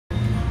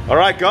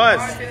Alright guys.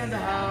 Martin in the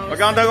house.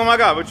 Magandang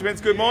umaga, which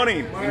means good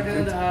morning. Martin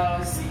in the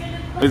house.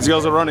 These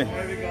girls are running.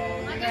 There we go.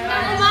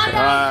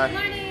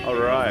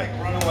 Alright.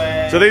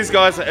 So these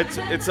guys,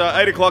 it's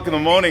 8 o'clock in the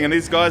morning and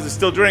these guys are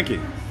still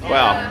drinking.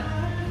 Wow.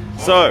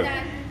 So,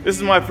 this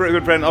is my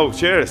good friend. Oh,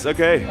 cheers.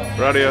 Okay,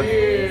 radio.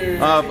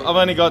 I've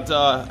only got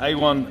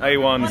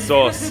A1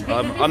 sauce.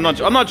 I'm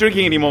not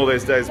drinking anymore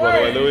these days, by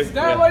the way, Louie.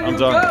 Yeah, I'm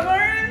done.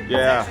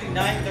 Yeah. It's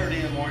 9:30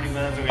 in the morning,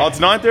 but that's okay. Oh, it's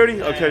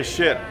 9:30? Okay,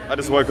 shit. I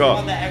just woke up.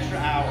 On the extra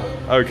hour.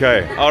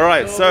 Okay. All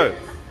right. So,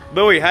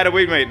 Louie, how did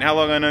we meet and how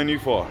long have I known you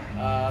for?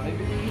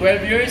 Maybe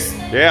 12 years.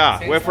 Yeah.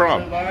 Where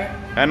from?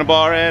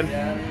 Handlebar and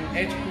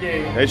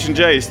H&J.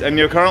 H&J. And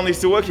you're currently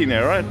still working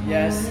there, right?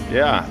 Yes.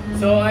 Yeah.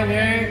 So I'm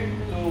here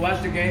to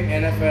watch the game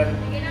NFL.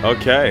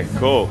 Okay.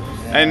 Cool.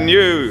 And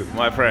you,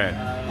 my friend?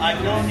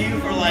 I've known you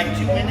for like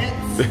 2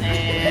 minutes,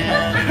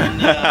 and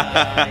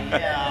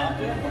yeah.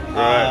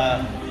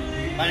 Right.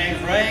 My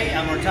name's Ray.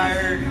 I'm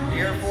retired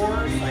Air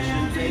Force. I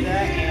shouldn't say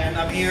that. And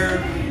I'm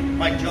here.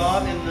 My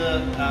job in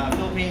the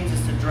Philippines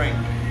is to drink.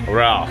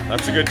 Wow,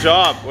 that's a good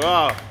job.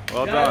 Wow,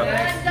 well done.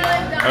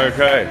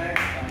 Okay.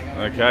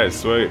 Okay,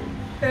 sweet.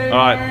 All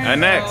right,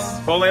 and next,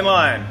 fall in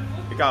line.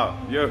 Ikaw,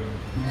 you.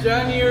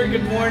 John here,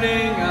 good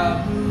morning.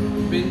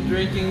 Been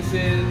drinking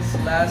since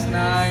last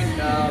night.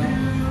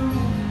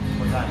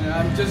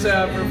 I'm just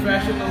a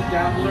professional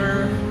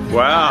gambler.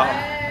 Wow.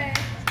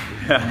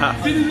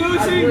 Been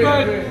losing,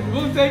 but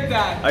we'll take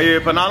that. Are you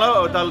panalo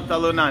o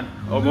talunan?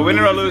 O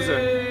winner or loser?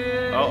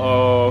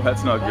 Uh-oh,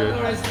 that's not good.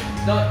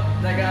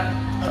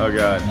 Oh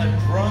God.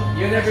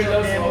 You never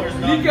lose.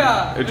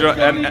 Nika.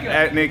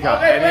 Nika.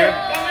 And you?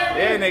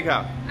 Yeah,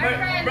 Nika.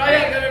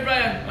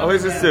 Brian. Oh,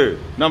 who's this dude?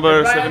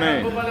 Number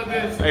 17.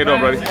 How you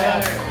doing, buddy?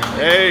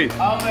 Hey.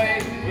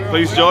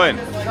 Please join.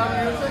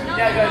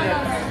 Yeah,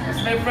 good.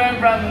 It's my friend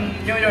from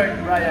New York,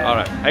 Brian. All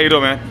right. How you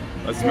doing, man?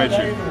 Nice to meet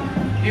you.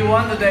 You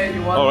won today.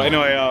 You won. Oh,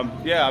 anyway,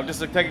 yeah, I'm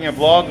just taking a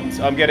vlog.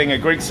 I'm getting a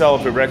Greek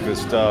salad for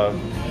breakfast.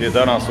 Yeah,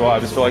 don't ask why. I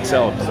just feel like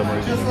salad for some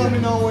reason. Just let me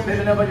know when. Let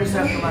me know about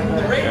yourself.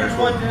 The Raiders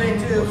won today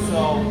too,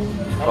 so.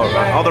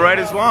 Oh, the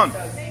Raiders won.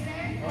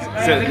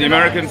 So the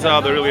Americans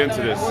are they're really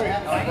into this.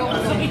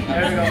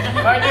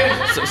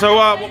 So,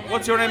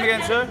 what's your name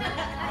again, sir?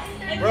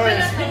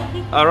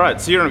 Brian. All right,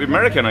 so you're an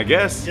American, I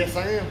guess. Yes,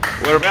 I am.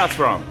 Whereabouts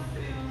from?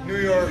 New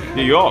York.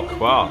 New York.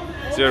 Wow.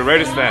 So you're a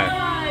Raiders fan?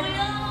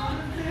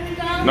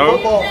 No.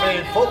 Football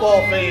fan.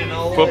 Football fan.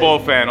 Football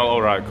fan. Oh,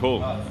 all right,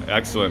 cool,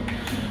 excellent.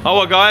 Oh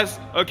well, guys.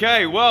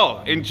 Okay,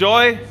 well,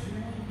 enjoy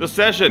the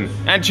session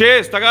and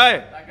cheers,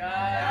 Tagai.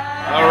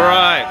 All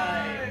right.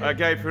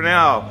 Okay, for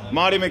now,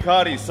 Marty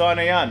Makati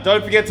signing out.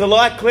 Don't forget to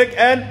like, click,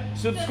 and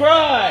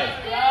subscribe.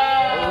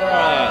 All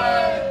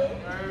right.